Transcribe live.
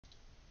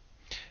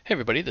Hey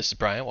everybody, this is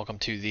Brian. Welcome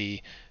to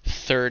the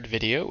third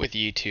video with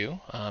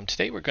U2.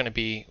 Today we're going to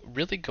be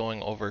really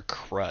going over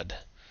CRUD.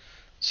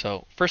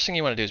 So first thing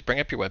you want to do is bring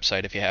up your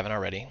website if you haven't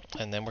already,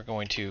 and then we're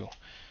going to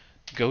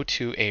go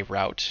to a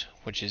route,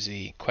 which is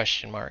the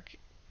question mark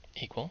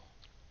equal,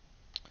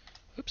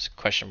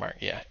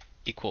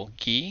 equal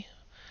GII.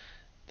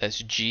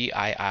 That's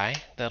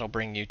GII. That'll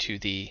bring you to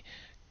the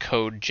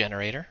code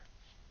generator.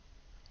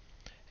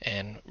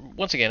 And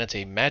once again, it's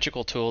a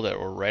magical tool that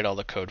will write all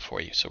the code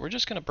for you. So we're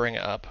just going to bring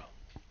up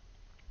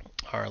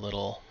our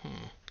little,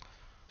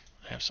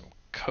 I have some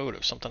code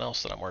of something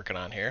else that I'm working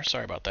on here.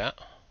 Sorry about that.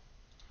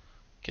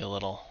 Get a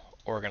little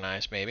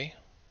organized maybe.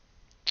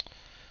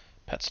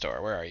 Pet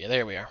store, where are you?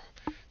 There we are.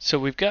 So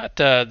we've got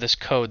this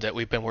code that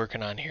we've been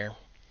working on here.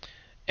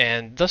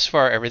 And thus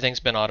far everything's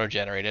been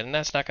auto-generated, and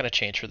that's not going to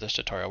change for this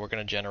tutorial. We're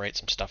going to generate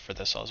some stuff for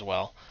this as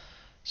well.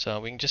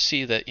 So we can just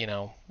see that,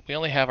 we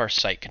only have our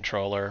site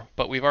controller,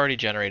 but we've already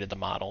generated the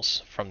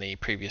models from the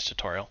previous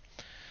tutorial.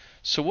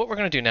 So what we're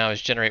going to do now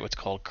is generate what's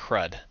called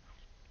CRUD,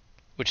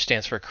 which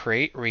stands for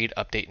Create, Read,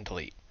 Update, and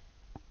Delete.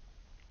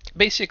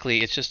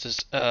 Basically, it's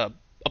just a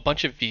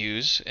bunch of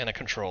views and a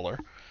controller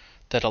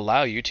that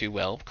allow you to,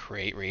 well,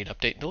 create, read,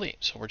 update, and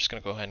delete. So we're just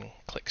going to go ahead and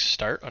click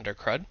Start under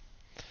CRUD.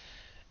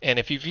 And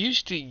if you've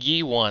used the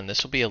GII1,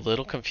 this will be a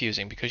little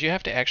confusing because you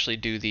have to actually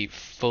do the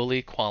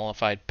fully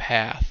qualified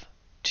path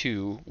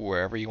to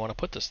wherever you want to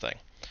put this thing.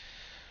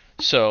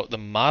 So the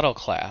model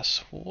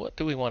class, what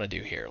do we want to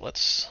do here?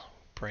 Let's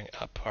bring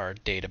up our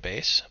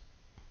database.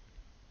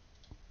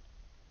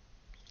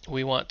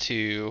 We want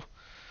to,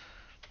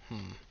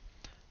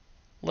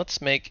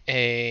 let's make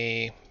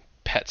a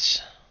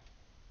pets.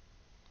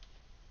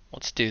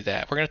 Let's do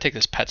that. We're going to take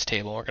this pets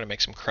table and we're going to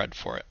make some CRUD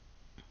for it.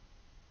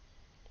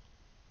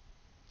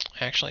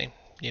 Actually,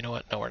 you know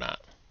what? No, we're not.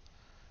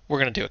 We're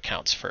going to do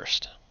accounts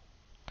first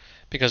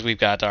because we've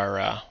got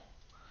our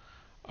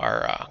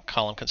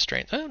column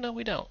constraint. Oh, no,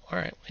 we don't. All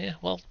right. Yeah,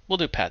 well, we'll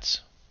do pets.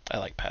 I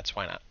like pets.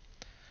 Why not?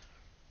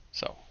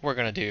 So we're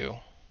going to do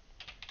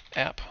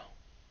app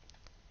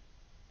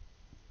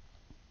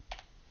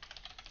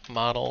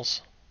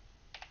models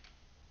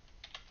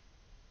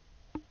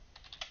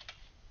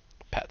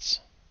pets.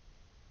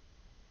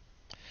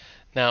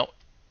 Now,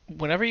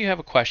 whenever you have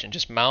a question,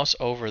 just mouse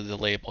over the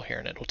label here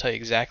and it will tell you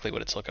exactly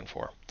what it's looking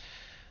for.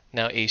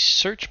 Now, a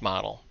search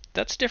model,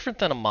 that's different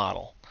than a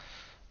model.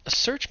 A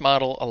search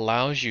model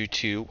allows you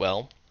to,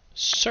 well,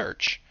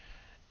 search.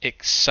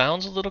 It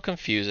sounds a little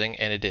confusing,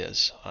 and it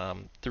is.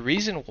 The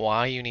reason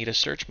why you need a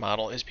search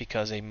model is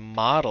because a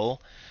model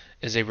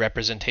is a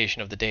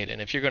representation of the data. And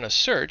if you're going to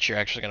search, you're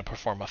actually going to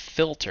perform a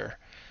filter.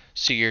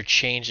 So you're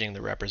changing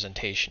the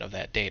representation of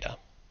that data.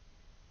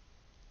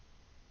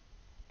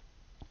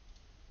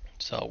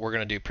 So we're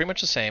going to do pretty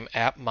much the same,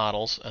 app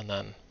models, and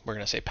then we're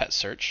going to say pet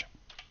search.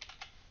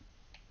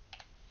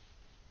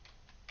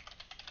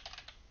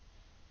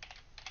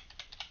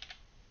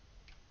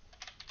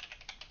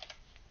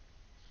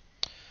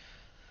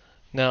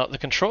 Now the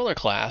controller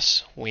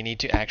class, we need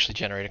to actually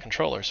generate a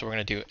controller. So we're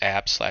going to do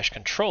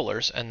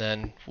app/controllers and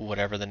then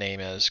whatever the name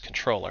is,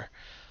 controller.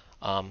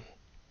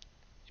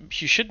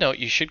 You should note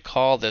you should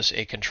call this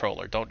a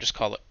controller. Don't just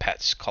call it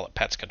pets. Call it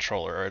pets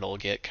controller or it'll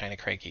get kind of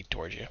cranky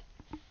towards you.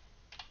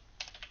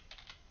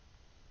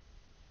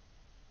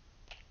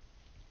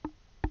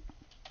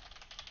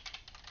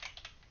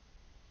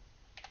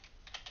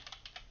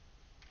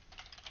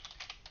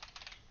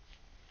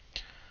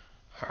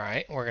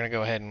 Alright, we're going to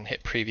go ahead and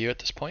hit preview at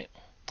this point.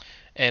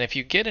 And if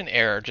you get an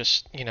error,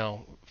 just,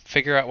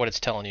 figure out what it's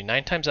telling you.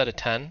 9 times out of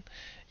 10,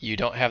 you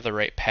don't have the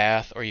right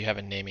path or you have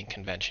a naming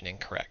convention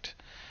incorrect.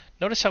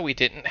 Notice how we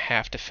didn't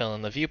have to fill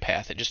in the view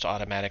path, it just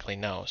automatically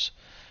knows.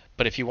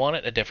 But if you want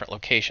it in a different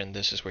location,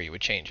 this is where you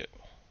would change it.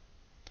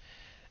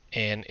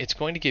 And it's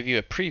going to give you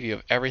a preview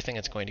of everything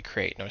it's going to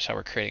create. Notice how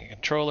we're creating a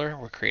controller,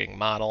 we're creating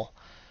model,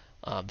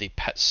 the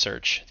pet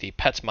search, the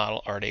pets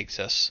model already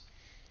exists.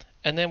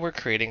 And then we're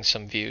creating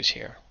some views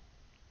here.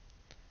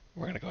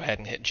 We're going to go ahead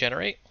and hit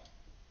generate.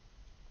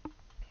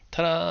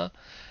 Ta-da!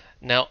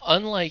 Now,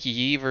 unlike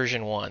GII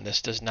version 1,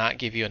 this does not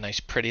give you a nice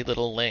pretty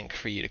little link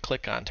for you to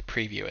click on to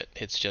preview it.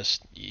 It's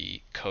just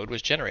code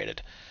was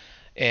generated.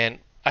 And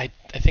I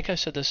think I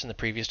said this in the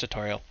previous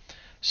tutorial.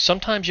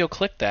 Sometimes you'll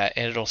click that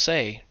and it'll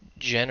say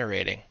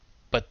generating,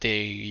 but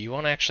you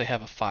won't actually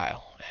have a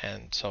file.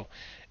 And so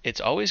it's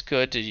always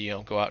good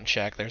to go out and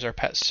check. There's our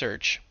pet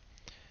search.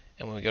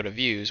 And when we go to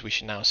views, we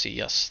should now see,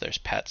 yes, there's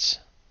pets,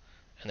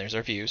 and there's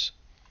our views,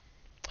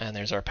 and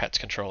there's our pets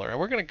controller. And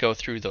we're going to go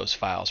through those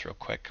files real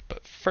quick.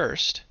 But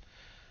first,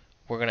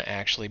 we're going to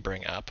actually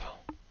bring up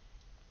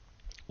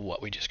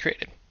what we just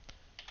created.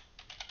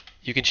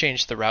 You can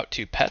change the route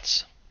to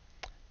pets,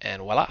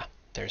 and voila,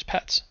 there's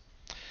pets.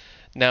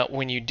 Now,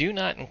 when you do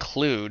not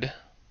include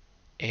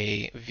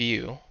a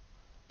view,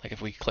 like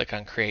if we click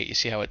on create, you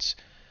see how it's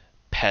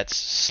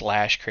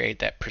pets/create,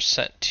 that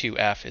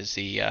 %2f is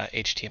the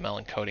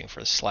HTML encoding for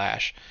the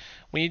slash.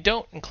 When you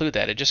don't include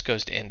that, it just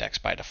goes to index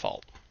by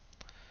default.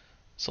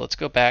 So let's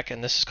go back,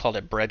 and this is called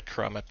a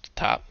breadcrumb at the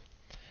top.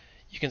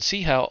 You can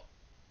see how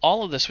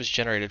all of this was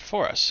generated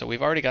for us. So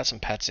we've already got some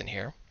pets in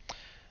here.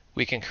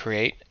 We can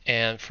create,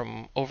 and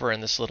from over in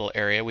this little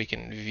area we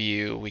can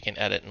view, we can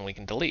edit, and we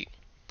can delete.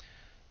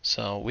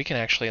 So we can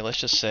actually,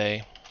 let's just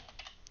say,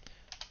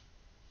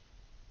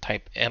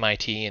 type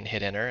MIT and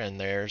hit enter, and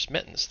there's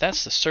Mittens.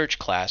 That's the search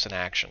class in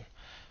action.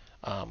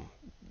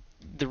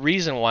 The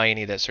reason why you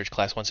need that search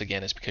class, once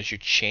again, is because you're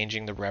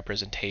changing the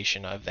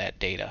representation of that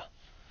data.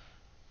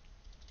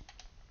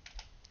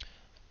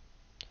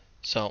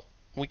 So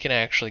we can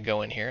actually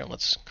go in here and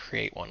let's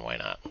create one. Why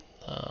not?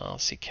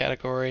 Let's see,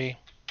 category.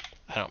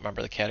 I don't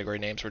remember the category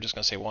names. We're just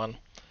going to say one.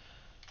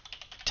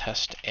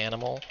 Test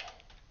animal.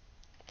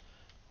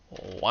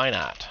 Why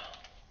not?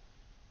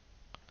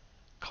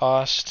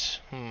 Cost.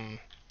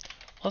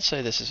 Let's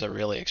say this is a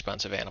really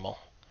expensive animal.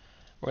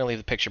 We're going to leave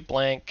the picture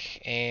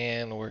blank,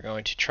 and we're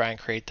going to try and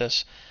create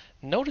this.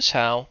 Notice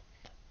how,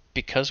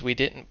 because we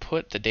didn't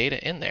put the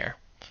data in there,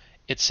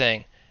 it's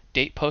saying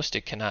date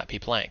posted cannot be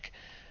blank.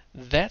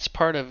 That's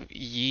part of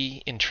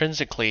GII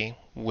intrinsically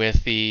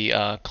with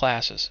the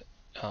classes.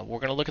 We're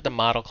going to look at the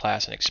model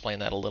class and explain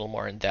that a little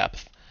more in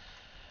depth.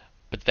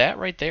 But that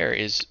right there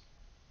is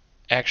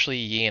actually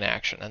GII in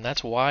action, and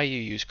that's why you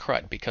use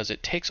CRUD, because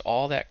it takes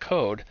all that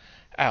code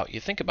out.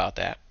 You think about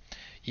that.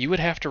 You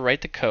would have to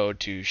write the code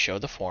to show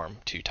the form,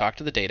 to talk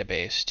to the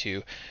database,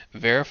 to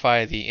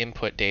verify the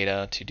input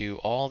data, to do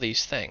all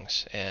these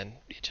things, and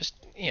it just,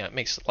 it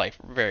makes life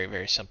very,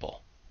 very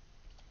simple.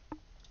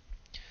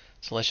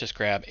 So let's just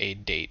grab a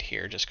date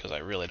here, just because I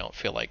really don't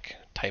feel like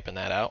typing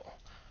that out.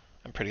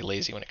 I'm pretty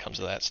lazy when it comes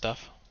to that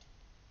stuff.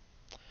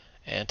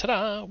 And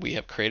ta-da! We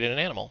have created an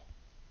animal.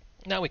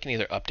 Now we can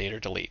either update or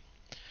delete.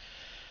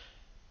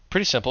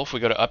 Pretty simple. If we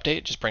go to update,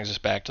 it just brings us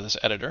back to this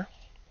editor.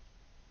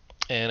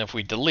 And if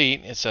we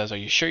delete, it says, are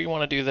you sure you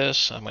want to do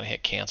this? I'm going to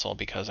hit cancel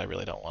because I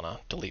really don't want to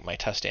delete my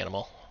test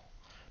animal.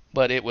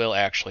 But it will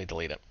actually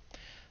delete it.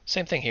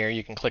 Same thing here.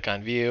 You can click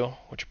on view,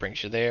 which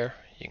brings you there.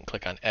 You can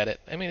click on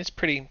edit. I mean, it's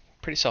pretty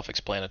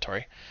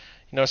self-explanatory.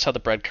 You notice how the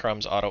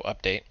breadcrumbs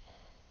auto-update.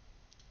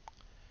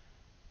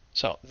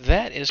 So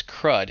that is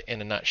CRUD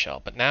in a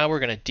nutshell. But now we're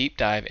going to deep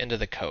dive into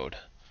the code.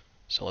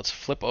 So let's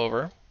flip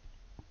over.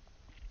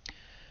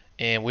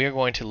 And we are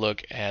going to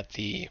look at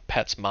the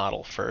pets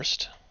model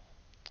first.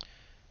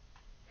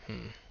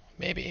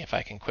 Maybe if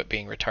I can quit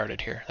being retarded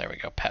here. There we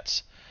go,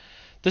 pets.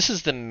 This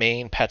is the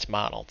main pets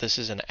model. This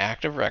is an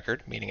active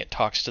record, meaning it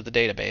talks to the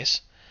database.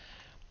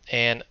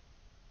 And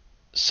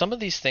some of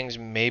these things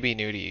may be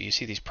new to you. You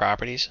see these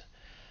properties?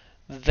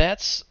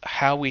 That's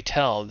how we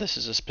tell this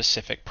is a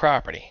specific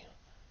property.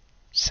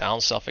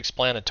 Sounds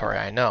self-explanatory,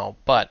 I know,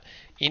 but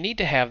you need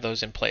to have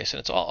those in place, and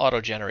it's all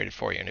auto-generated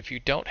for you. And if you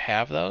don't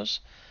have those,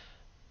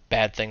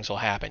 bad things will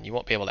happen. You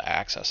won't be able to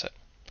access it.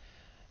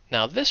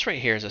 Now this right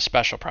here is a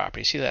special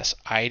property. See this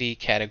ID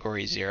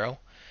category 0?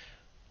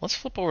 Let's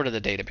flip over to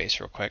the database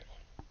real quick.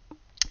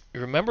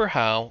 Remember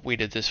how we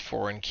did this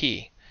foreign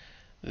key?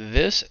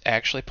 This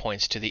actually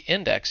points to the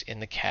index in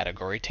the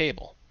category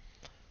table.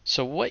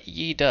 So what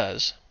GII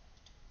does,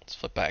 let's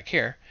flip back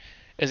here,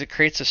 is it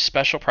creates a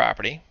special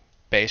property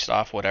based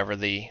off whatever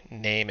the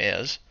name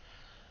is,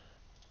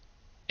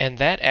 and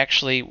that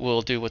actually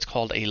will do what's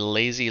called a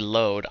lazy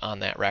load on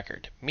that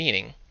record.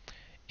 Meaning,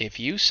 if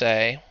you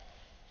say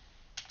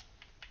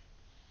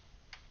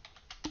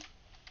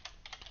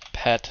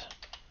pet,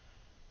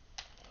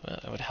 well,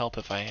 it would help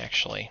if I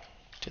actually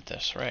did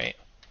this right,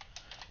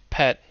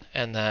 pet,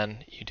 and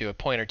then you do a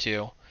pointer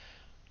to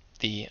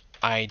the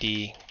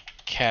ID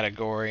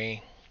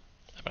category.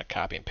 I'm going to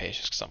copy and paste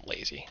just because I'm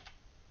lazy.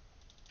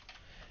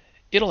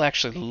 It'll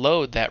actually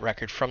load that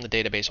record from the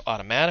database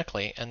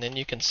automatically, and then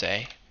you can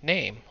say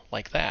name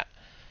like that.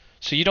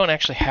 So you don't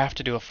actually have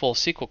to do a full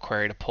SQL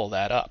query to pull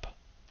that up.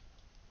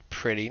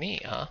 Pretty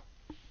neat, huh?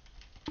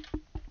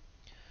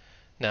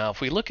 Now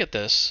if we look at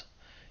this,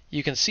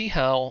 you can see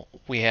how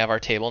we have our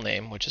table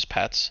name, which is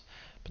pets,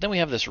 but then we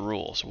have this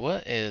rules.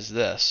 What is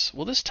this?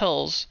 Well, this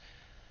tells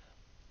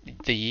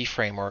the GII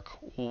framework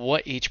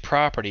what each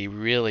property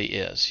really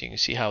is. You can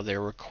see how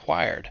they're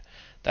required.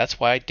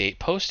 That's why date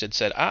posted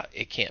said,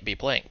 it can't be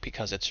blank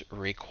because it's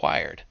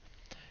required.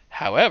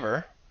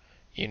 However,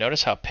 you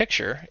notice how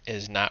picture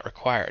is not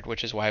required,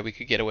 which is why we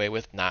could get away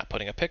with not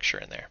putting a picture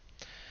in there.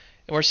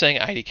 And we're saying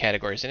ID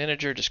category is an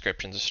integer,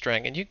 description is a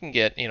string, and you can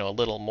get a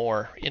little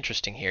more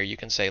interesting here. You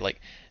can say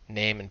like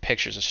name and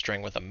picture is a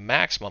string with a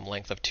maximum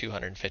length of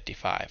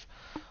 255.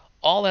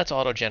 All that's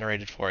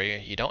auto-generated for you.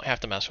 You don't have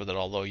to mess with it,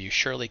 although you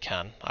surely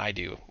can. I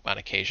do on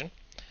occasion.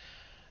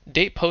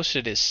 Date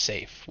posted is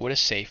safe. What does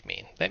safe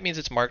mean? That means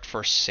it's marked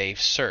for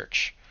safe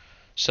search,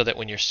 so that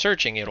when you're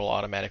searching, it'll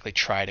automatically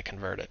try to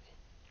convert it.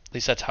 At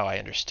least that's how I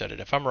understood it.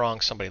 If I'm wrong,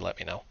 somebody let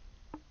me know.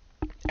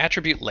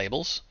 Attribute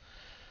labels.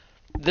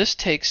 This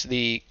takes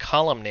the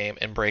column name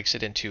and breaks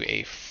it into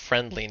a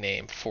friendly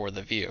name for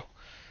the view.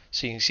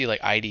 So you can see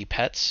like ID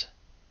pets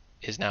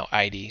is now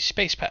ID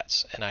space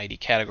pets, and ID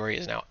category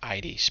is now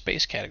ID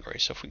space category.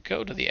 So if we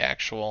go to the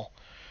actual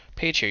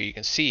page here, you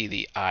can see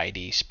the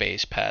ID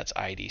space pets,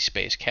 ID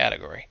space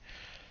category.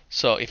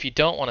 So if you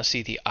don't want to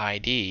see the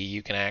ID,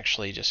 you can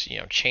actually just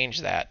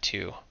change that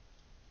to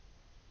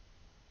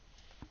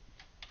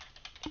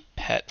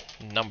pet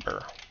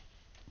number.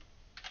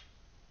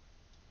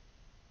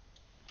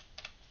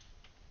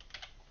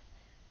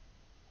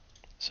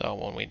 So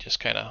when we just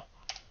kind of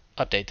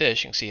update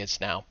this, you can see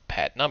it's now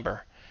pet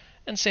number.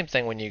 And same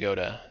thing when you go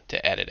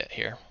to edit it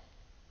here,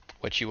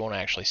 which you won't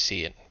actually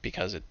see it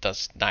because it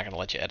does not going to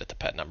let you edit the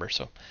pet number.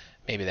 So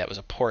maybe that was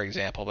a poor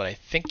example, but I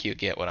think you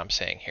get what I'm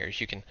saying here.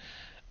 Is you can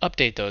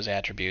update those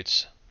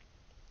attributes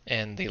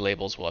and the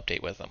labels will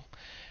update with them.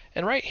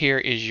 And right here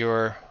is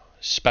your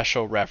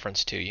special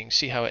reference to. You can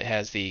see how it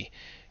has the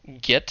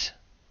get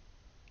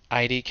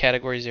ID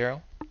category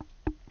 0.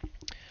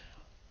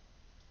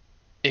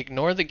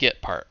 Ignore the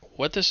get part.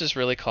 What this is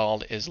really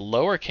called is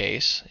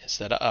lowercase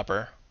instead of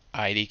upper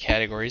ID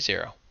category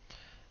 0.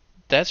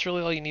 That's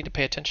really all you need to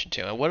pay attention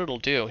to. And what it'll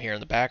do here in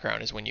the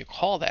background is when you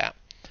call that,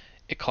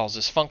 it calls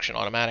this function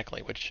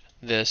automatically, which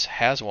this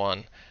has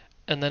one,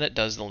 and then it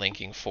does the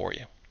linking for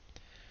you.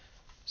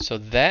 So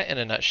that in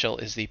a nutshell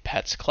is the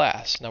pets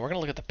class. Now we're going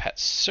to look at the pet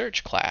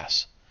search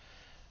class.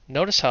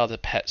 Notice how the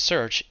pet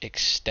search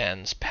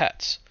extends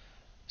pets.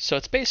 So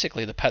it's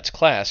basically the pets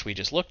class we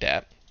just looked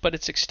at, but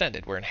it's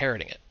extended. We're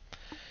inheriting it.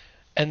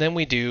 And then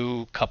we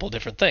do a couple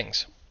different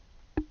things.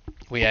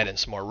 We add in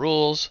some more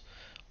rules.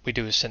 We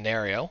do a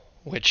scenario,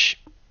 which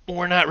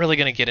we're not really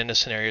going to get into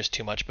scenarios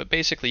too much, but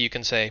basically you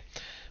can say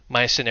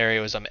my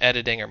scenario is I'm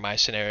editing, or my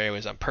scenario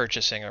is I'm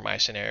purchasing, or my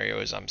scenario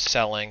is I'm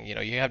selling.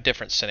 You have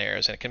different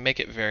scenarios, and it can make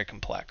it very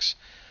complex.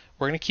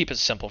 We're going to keep it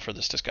simple for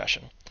this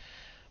discussion.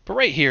 But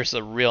right here is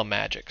the real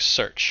magic,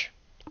 search.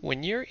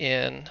 When you're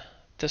in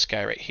this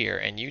guy right here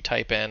and you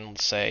type in,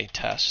 let's say,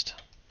 test,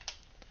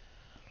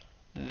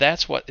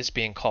 that's what is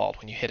being called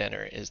when you hit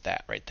enter, is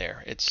that right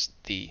there. It's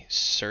the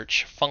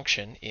search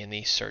function in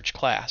the search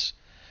class.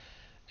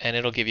 And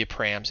it'll give you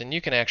params, and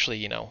you can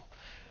actually,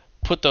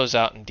 put those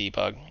out in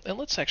debug. And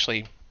let's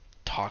actually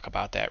talk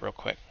about that real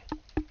quick.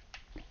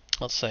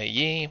 Let's say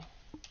ye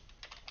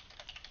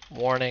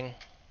warning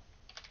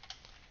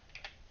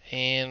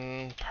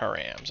in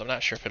params. I'm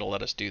not sure if it'll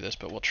let us do this,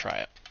 but we'll try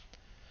it.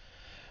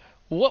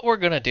 What we're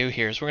going to do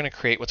here is we're going to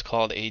create what's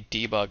called a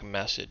debug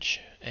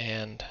message.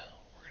 And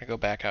we're going to go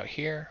back out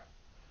here.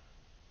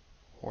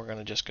 We're going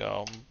to just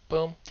go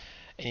boom.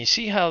 And you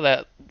see how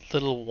that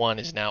little one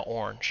is now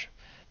orange.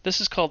 This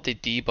is called the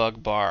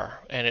debug bar,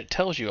 and it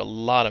tells you a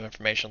lot of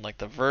information, like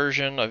the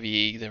version of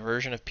ye, the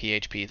version of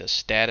PHP, the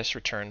status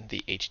returned,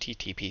 the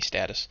HTTP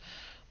status,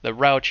 the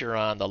route you're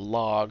on, the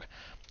log,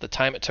 the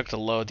time it took to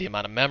load, the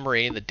amount of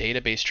memory, the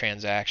database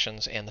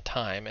transactions, and the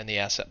time, and the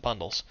asset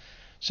bundles.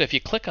 So if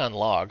you click on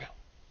log,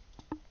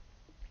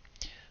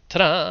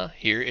 ta-da,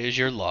 here is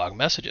your log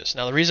messages.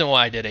 Now the reason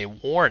why I did a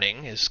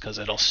warning is because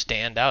it'll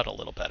stand out a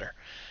little better.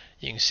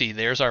 You can see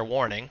there's our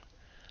warning.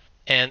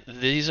 And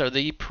these are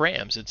the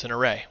params. It's an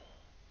array.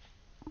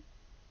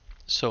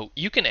 So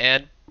you can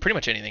add pretty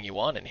much anything you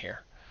want in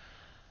here.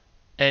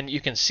 And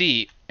you can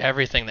see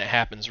everything that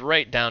happens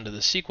right down to the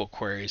SQL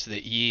queries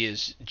that ye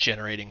is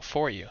generating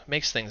for you. It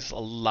makes things a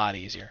lot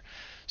easier.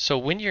 So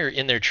when you're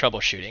in there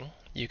troubleshooting,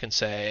 you can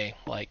say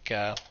like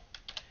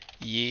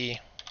ye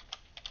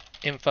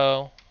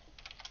info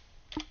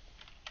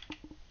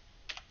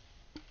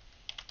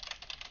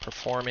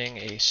performing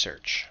a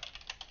search.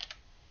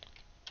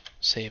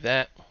 Save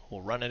that.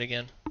 We'll run it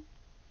again.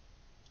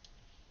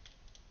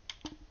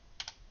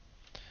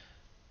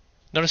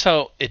 Notice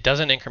how it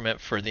doesn't increment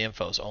for the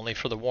infos, only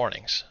for the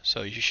warnings.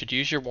 So you should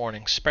use your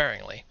warnings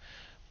sparingly,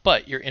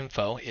 but your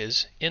info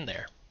is in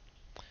there.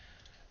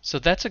 So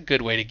that's a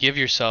good way to give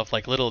yourself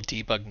like little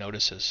debug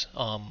notices.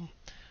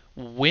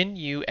 When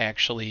you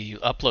actually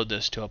upload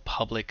this to a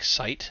public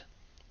site,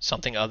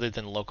 something other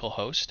than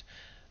localhost,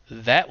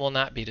 that will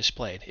not be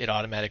displayed. It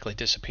automatically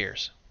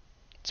disappears.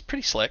 It's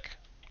pretty slick.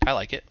 I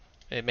like it.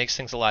 It makes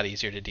things a lot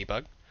easier to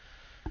debug.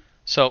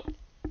 So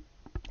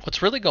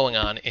what's really going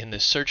on in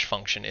this search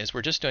function is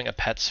we're just doing a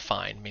pets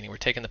find, meaning we're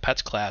taking the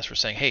pets class, we're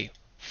saying, hey,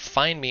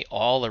 find me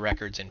all the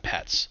records in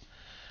pets.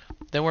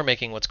 Then we're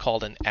making what's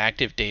called an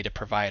active data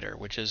provider,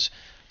 which is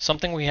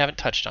something we haven't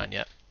touched on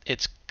yet.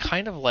 It's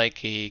kind of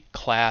like a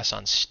class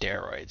on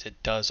steroids.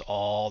 It does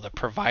all the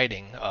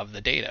providing of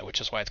the data,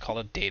 which is why it's called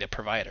a data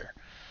provider.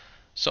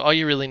 So all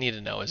you really need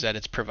to know is that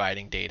it's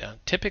providing data.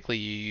 Typically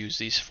you use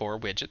these 4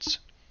 widgets.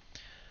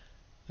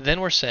 Then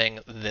we're saying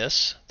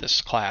this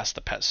class,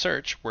 the pet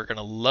search, we're going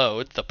to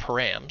load the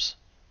params.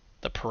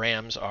 The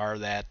params are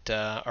that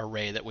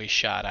array that we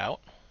shot out.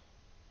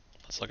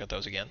 Let's look at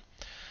those again.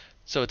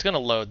 So it's going to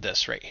load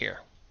this right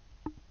here.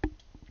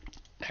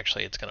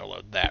 Actually, it's going to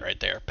load that right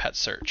there, pet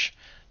search.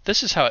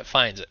 This is how it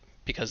finds it,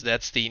 because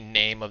that's the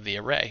name of the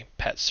array,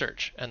 pet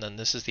search. And then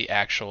this is the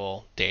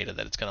actual data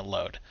that it's going to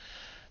load.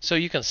 So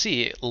you can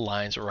see it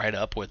lines right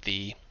up with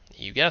the,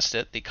 you guessed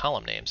it, the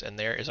column names. And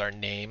there is our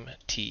name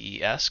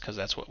TES, because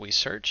that's what we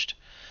searched.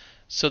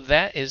 So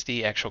that is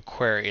the actual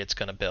query it's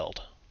going to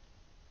build.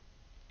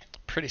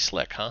 Pretty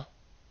slick, huh?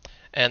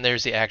 And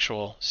there's the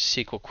actual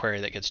SQL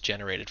query that gets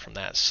generated from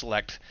that.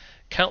 Select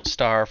count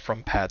star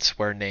from pets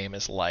where name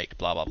is like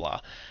blah blah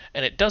blah.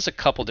 And it does a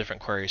couple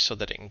different queries so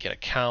that it can get a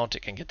count,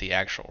 it can get the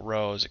actual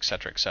rows,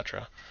 etc.,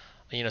 etc.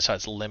 You notice how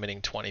it's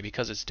limiting 20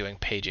 because it's doing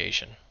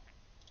pageation.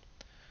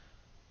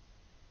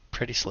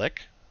 Pretty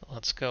slick.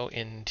 Let's go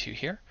into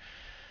here.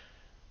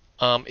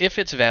 If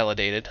it's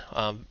validated,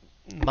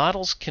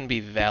 models can be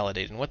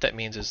validated, and what that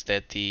means is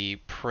that the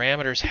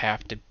parameters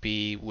have to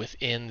be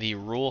within the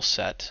rule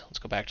set. Let's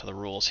go back to the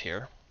rules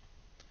here.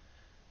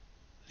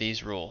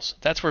 These rules.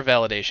 That's where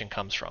validation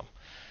comes from.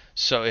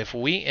 So if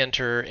we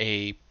enter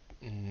a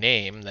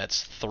name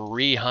that's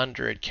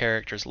 300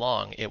 characters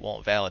long, it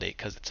won't validate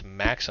because its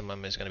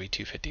maximum is going to be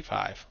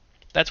 255.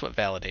 That's what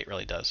validate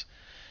really does.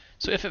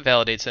 So if it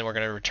validates, then we're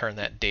going to return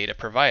that data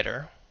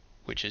provider,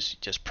 which is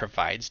just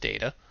provides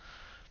data.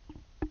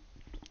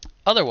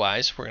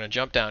 Otherwise, we're going to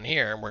jump down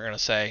here and we're going to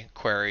say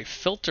query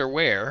filter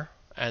where,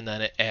 and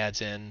then it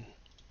adds in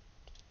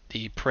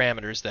the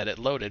parameters that it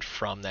loaded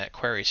from that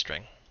query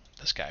string,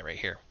 this guy right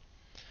here.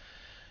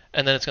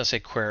 And then it's going to say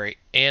query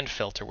and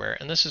filter where,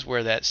 and this is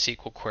where that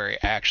SQL query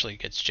actually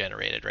gets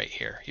generated right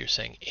here. You're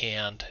saying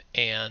and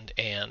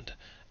then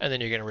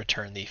you're going to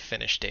return the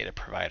finished data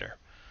provider.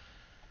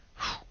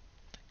 Whew.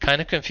 Kind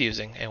of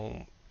confusing,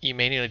 and you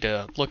may need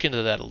to look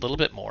into that a little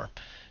bit more.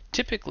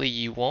 Typically,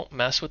 you won't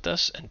mess with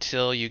this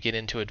until you get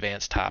into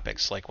advanced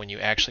topics, like when you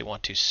actually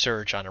want to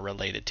search on a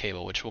related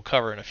table, which we'll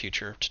cover in a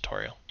future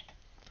tutorial.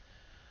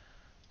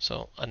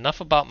 So enough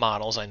about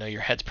models. I know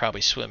your head's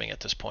probably swimming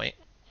at this point.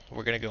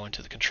 We're going to go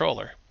into the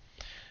controller.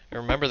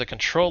 And remember, the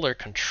controller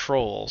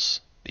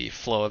controls the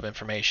flow of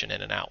information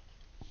in and out.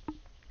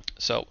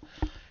 So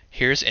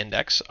here's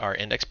index, our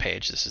index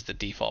page. This is the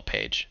default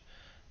page.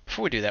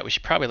 Before we do that, we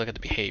should probably look at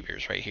the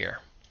behaviors right here.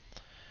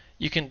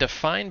 You can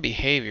define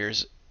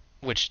behaviors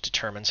which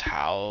determines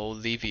how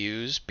the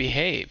views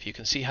behave. You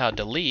can see how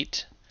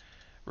delete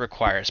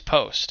requires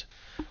post.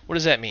 What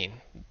does that mean?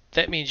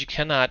 That means you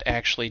cannot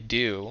actually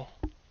do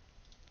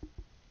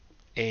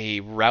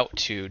a route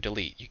to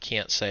delete. You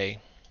can't say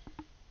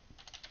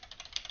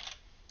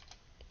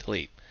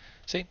delete.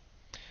 See?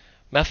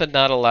 Method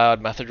not allowed,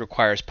 method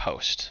requires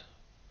post.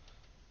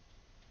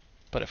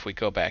 But if we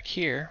go back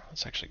here,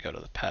 let's actually go to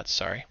the pets,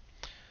 sorry.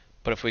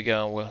 But if we'll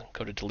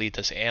go to delete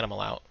this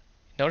animal out.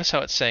 Notice how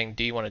it's saying,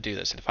 do you want to do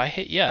this? And if I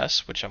hit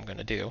yes, which I'm going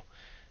to do,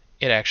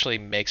 it actually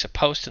makes a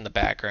post in the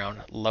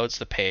background, loads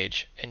the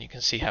page, and you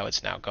can see how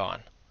it's now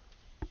gone.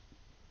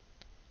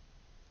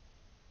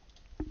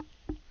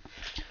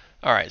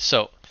 Alright,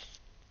 so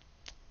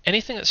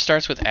anything that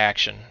starts with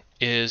action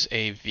is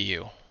a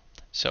view.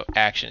 So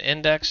action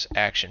index,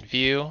 action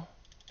view.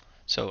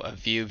 So a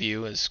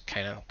view is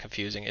kind of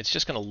confusing. It's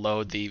just going to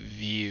load the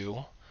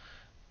view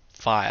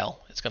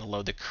file. It's going to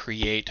load the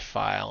create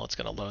file. It's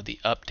going to load the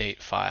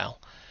update file.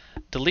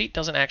 Delete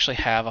doesn't actually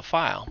have a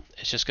file.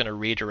 It's just going to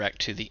redirect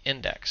to the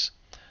index.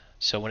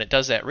 So when it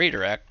does that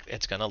redirect,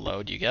 it's going to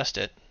load, you guessed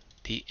it,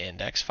 the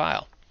index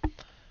file.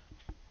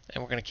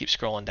 And we're going to keep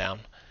scrolling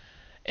down.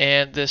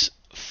 And this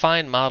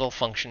find model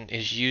function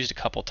is used a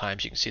couple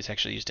times. You can see it's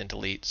actually used in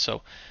delete.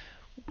 So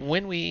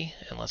when we,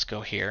 and let's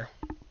go here,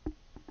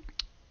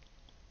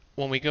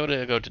 when we go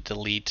to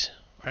delete,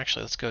 or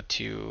actually let's go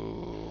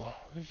to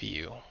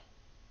view.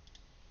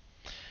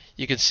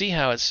 You can see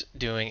how it's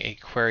doing a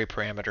query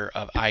parameter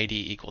of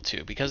ID equal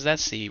to, because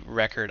that's the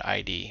record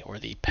ID or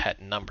the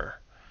pet number.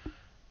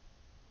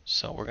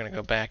 So we're going to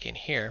go back in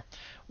here.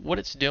 What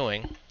it's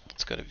doing,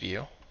 let's go to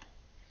view.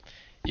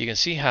 You can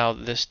see how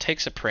this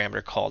takes a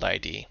parameter called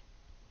ID,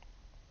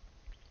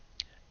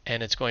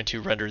 and it's going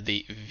to render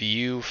the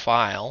view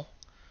file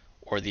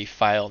or the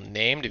file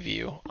named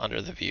view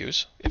under the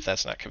views, if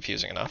that's not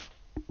confusing enough.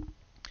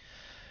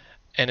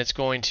 And it's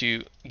going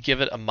to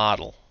give it a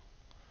model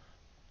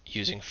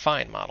using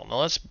find model. Now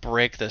let's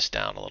break this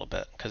down a little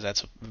bit because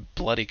that's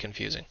bloody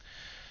confusing.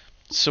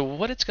 So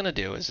what it's going to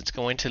do is it's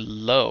going to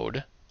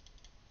load,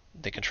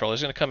 the controller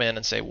is going to come in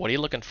and say, what are you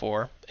looking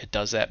for? It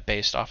does that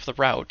based off the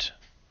route,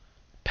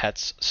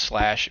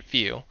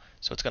 pets/view.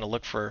 So it's going to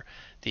look for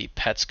the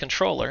pets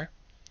controller,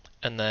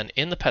 and then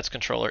in the pets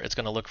controller it's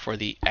going to look for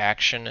the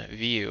action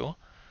view,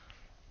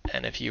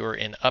 and if you were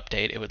in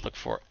update it would look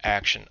for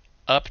action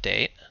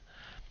update.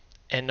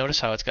 And notice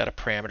how it's got a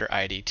parameter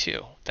ID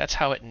too. That's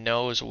how it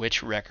knows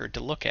which record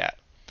to look at.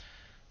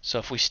 So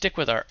if we stick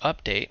with our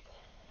update,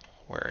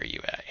 where are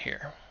you at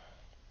here?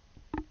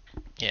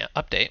 Yeah,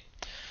 update.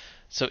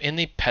 So in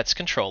the pets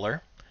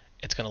controller,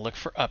 it's going to look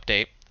for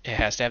update. It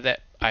has to have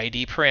that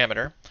ID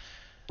parameter.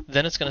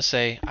 Then it's going to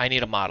say, I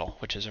need a model,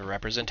 which is a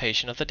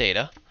representation of the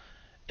data.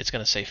 It's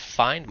going to say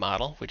find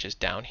model, which is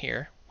down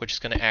here, which is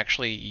going to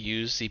actually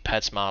use the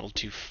pets model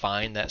to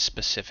find that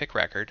specific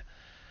record.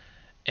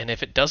 And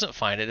if it doesn't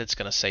find it, it's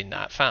going to say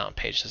not found,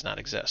 page does not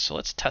exist. So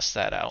let's test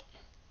that out.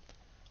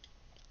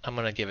 I'm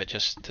going to give it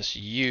just this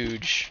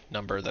huge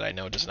number that I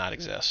know does not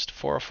exist.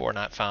 404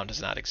 not found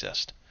does not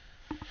exist.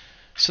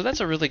 So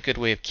that's a really good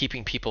way of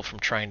keeping people from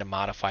trying to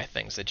modify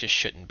things that just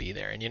shouldn't be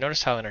there. And you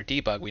notice how in our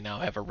debug we now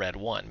have a red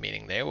 1,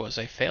 meaning there was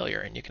a failure.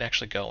 And you can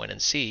actually go in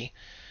and see,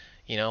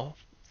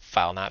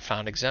 file not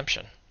found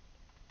exemption.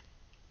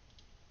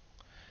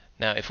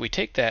 Now if we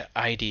take that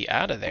ID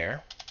out of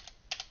there,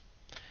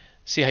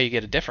 see how you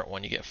get a different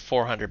one. You get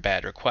 400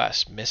 bad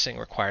requests, missing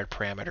required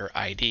parameter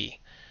ID.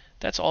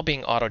 That's all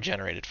being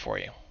auto-generated for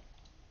you.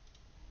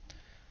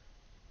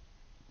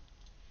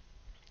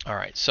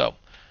 Alright, so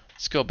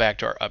let's go back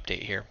to our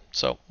update here.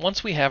 So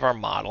once we have our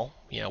model,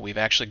 we've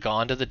actually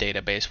gone to the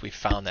database, we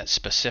found that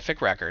specific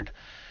record.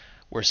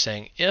 We're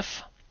saying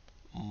if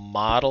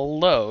model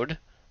load,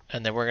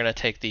 and then we're going to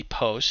take the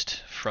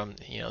post from,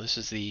 this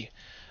is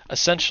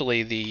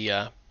essentially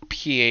the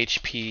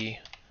PHP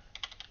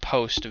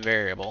post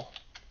variable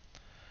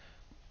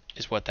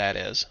is what that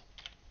is,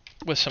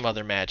 with some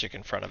other magic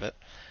in front of it.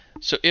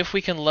 So if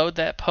we can load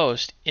that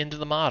post into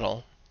the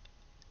model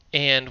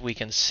and we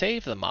can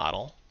save the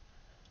model,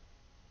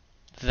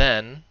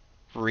 then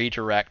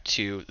redirect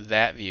to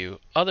that view.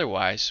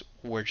 Otherwise,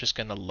 we're just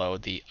going to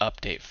load the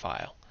update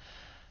file.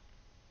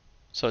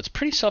 So it's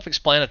pretty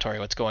self-explanatory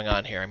what's going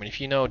on here. I mean, if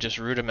you know just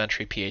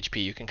rudimentary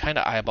PHP, you can kind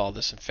of eyeball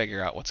this and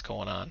figure out what's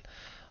going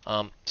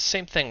on.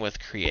 Same thing with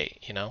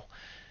create.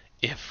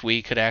 If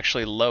we could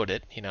actually load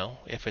it,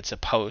 if it's a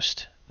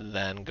post,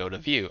 then go to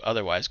view.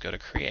 Otherwise, go to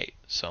create.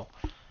 So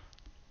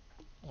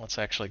let's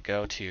actually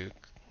go to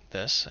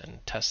this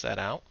and test that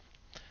out.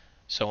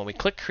 So when we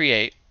click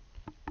create,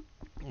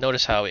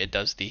 notice how it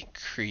does the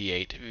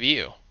create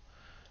view.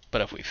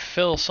 But if we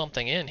fill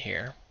something in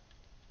here,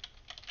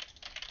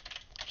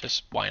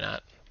 just why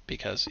not?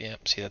 Because,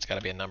 see, that's got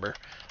to be a number.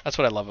 That's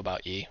what I love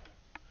about E.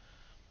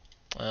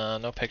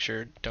 No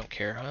picture, don't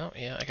care. Oh,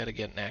 yeah, I got to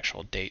get an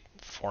actual date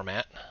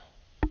format.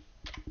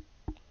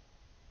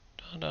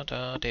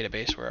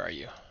 Database, where are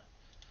you?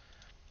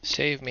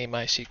 Save me,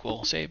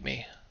 MySQL, save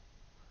me.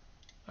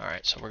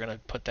 Alright, so we're going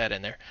to put that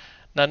in there.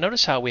 Now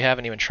notice how we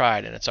haven't even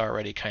tried and it's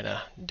already kind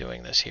of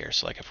doing this here.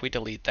 So like if we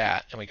delete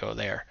that and we go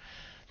there,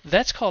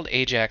 that's called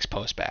Ajax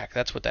postback.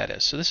 That's what that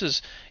is. So this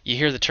is, you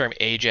hear the term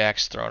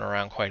Ajax thrown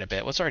around quite a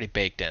bit. Well, it's already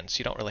baked in, so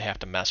you don't really have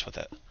to mess with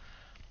it.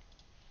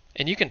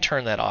 And you can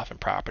turn that off in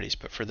properties,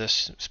 but for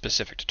this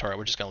specific tutorial,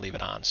 we're just going to leave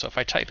it on. So if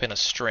I type in a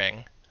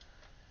string,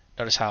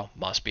 notice how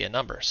must be a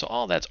number. So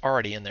all that's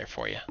already in there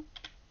for you.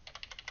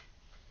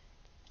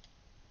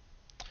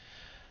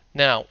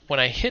 Now, when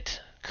I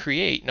hit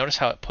create, notice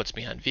how it puts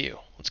me on view.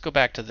 Let's go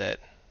back to that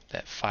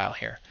file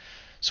here.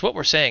 So what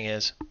we're saying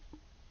is,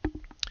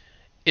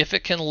 if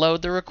it can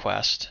load the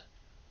request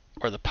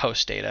or the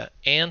post data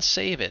and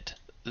save it,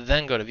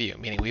 then go to view,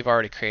 meaning we've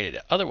already created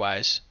it.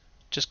 Otherwise,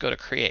 just go to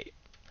create.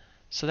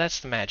 So that's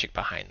the magic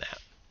behind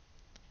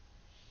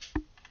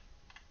that.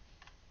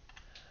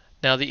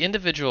 Now the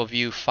individual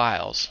view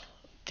files,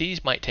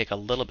 these might take a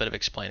little bit of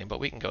explaining, but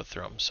we can go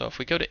through them. So if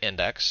we go to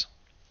index,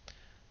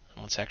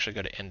 let's actually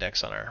go to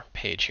index on our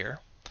page here.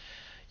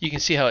 You can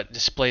see how it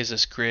displays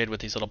this grid with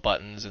these little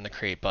buttons and the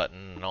create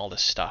button and all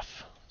this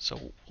stuff.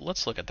 So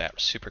let's look at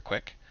that super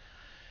quick.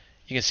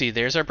 You can see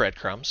there's our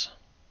breadcrumbs.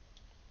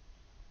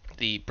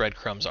 The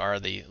breadcrumbs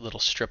are the little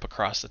strip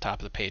across the top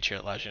of the page here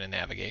that allows you to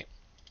navigate.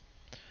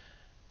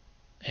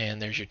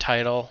 And there's your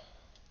title.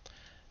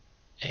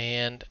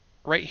 And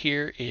right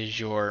here is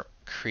your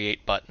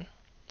create button.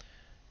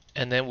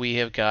 And then we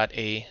have got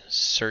a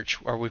search,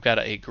 or we've got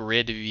a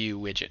grid view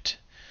widget.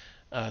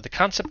 The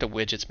concept of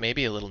widgets may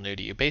be a little new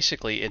to you.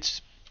 Basically, it's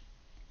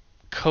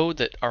code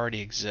that already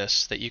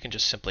exists that you can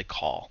just simply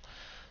call.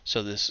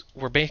 So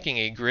we're making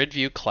a grid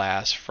view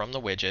class from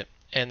the widget,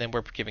 and then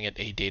we're giving it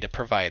a data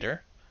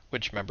provider,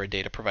 which, remember, a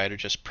data provider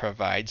just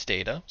provides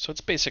data. So it's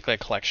basically a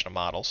collection of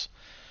models,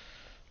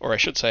 or I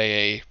should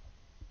say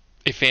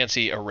a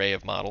fancy array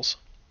of models.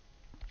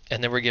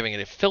 And then we're giving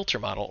it a filter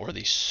model, or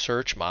the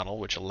search model,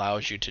 which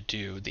allows you to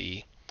do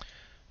the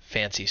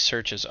fancy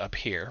searches up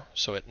here,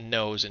 so it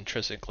knows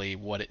intrinsically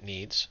what it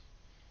needs.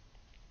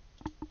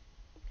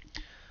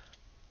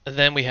 And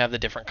then we have the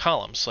different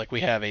columns, like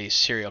we have a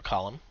serial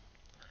column,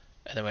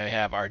 and then we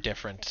have our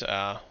different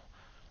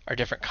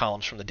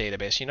columns from the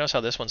database. You notice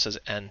how this one says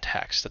end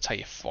text. That's how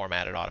you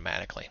format it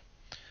automatically.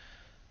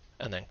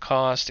 And then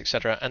cost,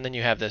 etc. And then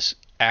you have this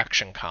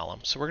action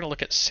column. So we're going to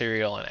look at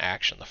serial and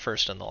action, the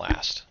first and the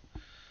last.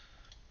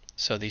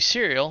 So the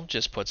serial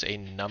just puts a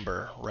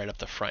number right up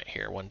the front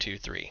here, 1, 2,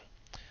 3.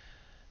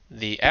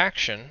 The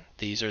action,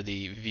 these are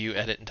the view,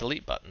 edit, and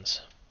delete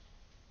buttons.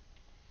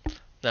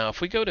 Now if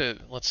we go to,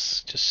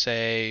 let's just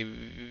say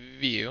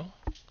view,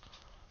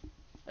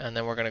 and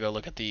then we're going to go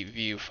look at the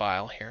view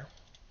file here.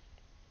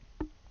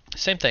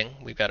 Same thing,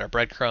 we've got our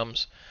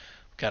breadcrumbs,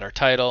 we've got our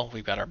title,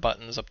 we've got our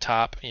buttons up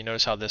top. You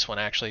notice how this one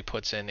actually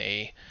puts in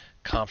a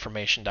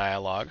confirmation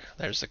dialog.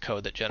 There's the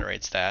code that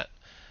generates that.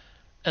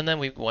 And then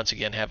we once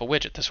again have a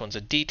widget. This one's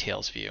a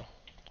details view,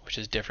 which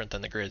is different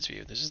than the grids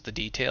view. This is the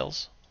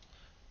details.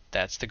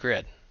 That's the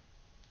grid.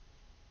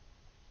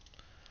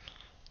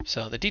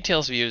 So the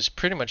details view is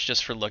pretty much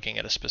just for looking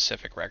at a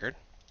specific record.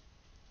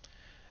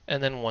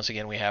 And then once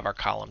again we have our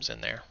columns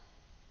in there.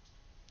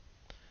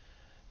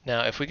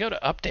 Now if we go to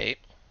update,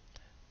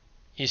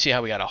 you see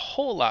how we got a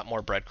whole lot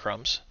more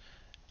breadcrumbs,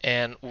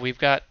 and we've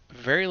got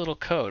very little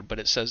code, but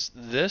it says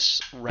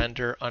this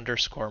render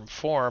underscore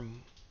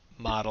form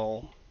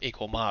model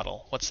equal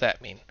model. What's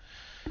that mean?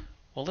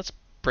 Well, let's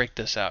break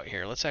this out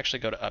here. Let's actually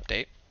go to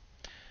update.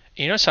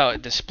 You notice how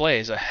it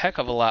displays a heck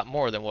of a lot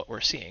more than what we're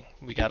seeing.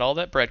 We got all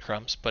that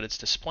breadcrumbs, but it's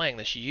displaying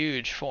this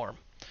huge form.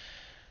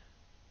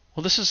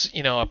 Well, this is,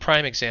 a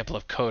prime example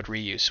of code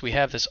reuse. We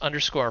have this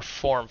underscore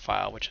form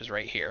file, which is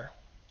right here.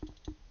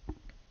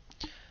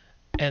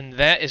 And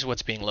that is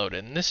what's being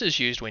loaded. And this is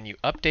used when you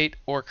update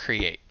or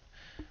create.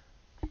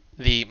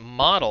 The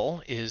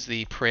model is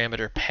the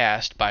parameter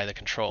passed by the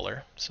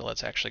controller. So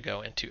let's actually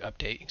go into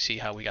update. You can see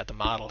how we got the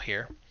model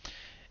here.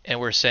 And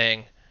we're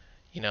saying,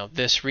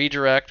 this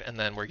redirect, and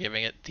then we're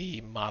giving it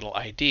the model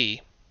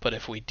ID. But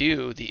if we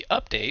do the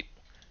update,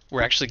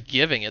 we're actually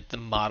giving it the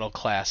model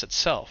class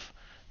itself.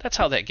 That's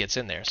how that gets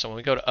in there. So when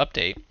we go to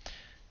update,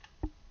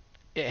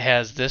 it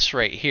has this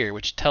right here,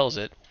 which tells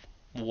it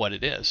what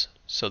it is.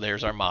 So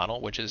there's our model,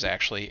 which is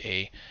actually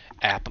a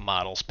app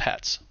models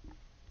pets.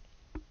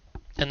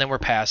 And then we're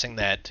passing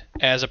that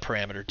as a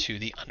parameter to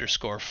the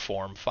underscore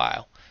form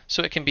file.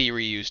 So it can be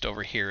reused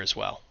over here as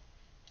well.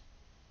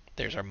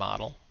 There's our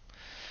model.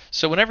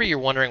 So whenever you're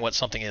wondering what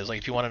something is, like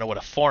if you want to know what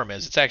a form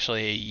is, it's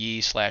actually a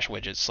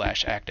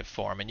yi/widget/active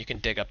form, and you can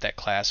dig up that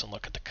class and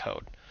look at the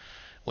code.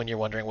 When you're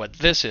wondering what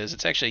this is,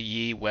 it's actually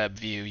yi web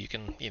view. You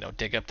can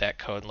dig up that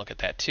code and look at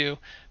that too.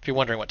 If you're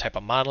wondering what type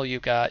of model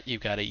you've got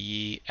a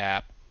yi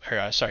app,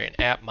 an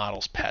app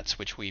models pets,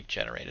 which we've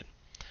generated.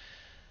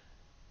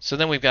 So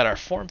then we've got our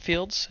form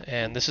fields,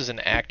 and this is an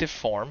active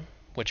form,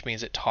 which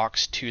means it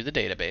talks to the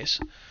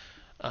database.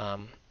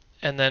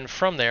 And then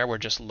from there, we're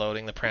just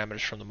loading the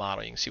parameters from the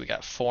model. You can see we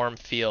got form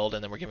field,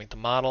 and then we're giving it the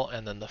model,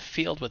 and then the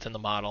field within the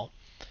model.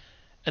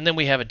 And then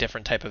we have a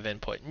different type of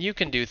input. And you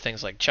can do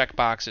things like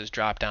checkboxes,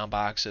 drop-down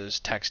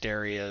boxes, text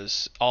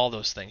areas, all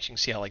those things. You can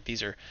see how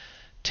these are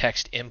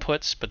text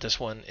inputs, but this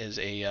one is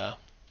a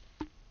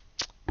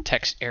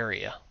text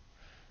area.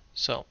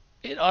 So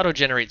it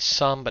auto-generates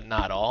some, but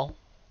not all.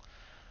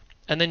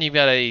 And then you've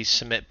got a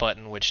submit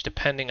button, which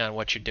depending on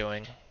what you're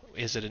doing,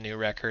 is it a new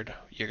record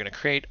you're going to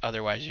create?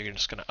 Otherwise, you're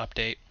just going to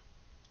update.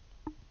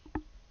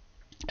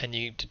 And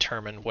you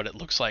determine what it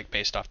looks like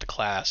based off the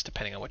class,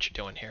 depending on what you're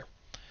doing here.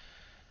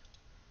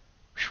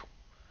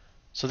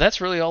 So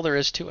that's really all there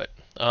is to it.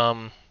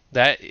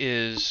 That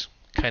is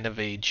kind of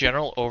a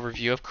general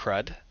overview of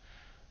CRUD.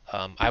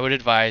 I would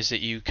advise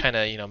that you kind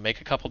of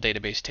make a couple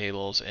database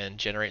tables and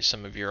generate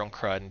some of your own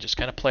CRUD and just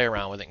kind of play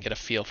around with it and get a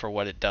feel for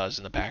what it does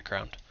in the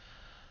background.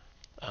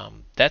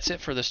 That's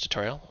it for this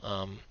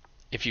tutorial.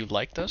 If you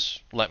like this,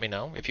 let me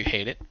know. If you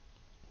hate it,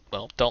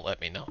 well, don't let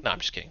me know. No, I'm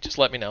just kidding. Just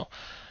let me know.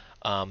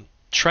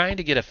 Trying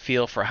to get a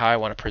feel for how I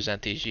want to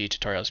present these GII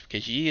tutorials,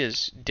 because GII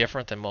is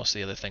different than most of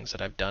the other things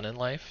that I've done in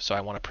life, so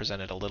I want to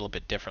present it a little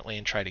bit differently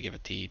and try to give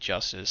it the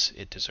justice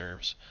it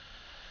deserves.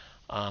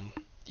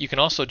 You can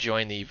also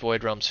join the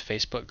Void Realms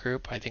Facebook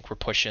group. I think we're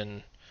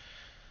pushing,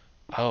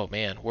 oh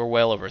man, we're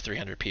well over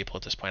 300 people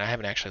at this point. I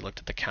haven't actually looked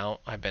at the count.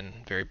 I've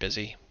been very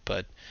busy,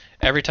 but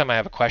every time I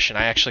have a question,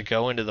 I actually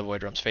go into the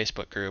Void Realms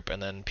Facebook group,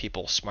 and then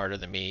people smarter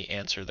than me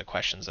answer the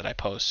questions that I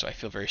post, so I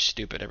feel very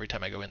stupid every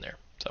time I go in there.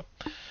 So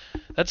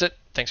that's it.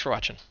 Thanks for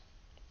watching.